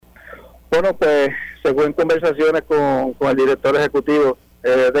Bueno, pues según conversaciones con el director ejecutivo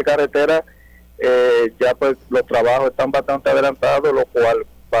de carretera, ya pues los trabajos están bastante adelantados, lo cual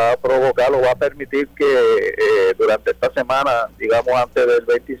va a provocar o va a permitir que durante esta semana, digamos antes del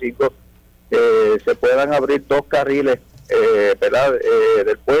 25, se puedan abrir 2 carriles, ¿verdad?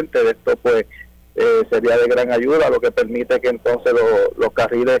 Del puente. De esto pues sería de gran ayuda, lo que permite que entonces los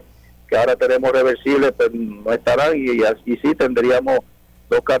carriles que ahora tenemos reversibles pues no estarán, y sí tendríamos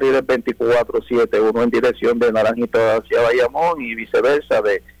 2 carriles 24/7, uno en dirección de Naranjito hacia Bayamón y viceversa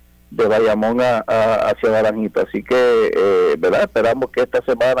de Bayamón hacia Naranjito. Así que verdad, esperamos que esta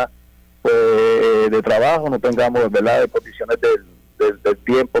semana pues de trabajo no tengamos, verdad, de condiciones del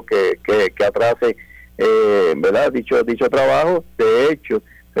tiempo que atrase verdad dicho trabajo. De hecho,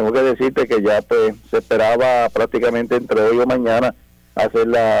 tengo que decirte que ya pues se esperaba prácticamente entre hoy o mañana hacer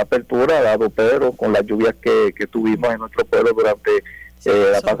la apertura, dado pero con las lluvias que tuvimos en nuestro pueblo durante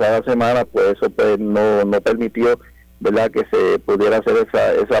la pasada semana, pues eso pues no permitió, verdad, que se pudiera hacer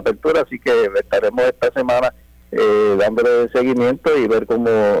esa apertura. Así que estaremos esta semana dándole seguimiento y ver cómo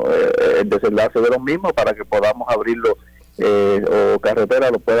el desenlace de los mismos para que podamos abrirlo o carretera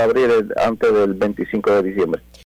lo pueda abrir antes del 25 de diciembre.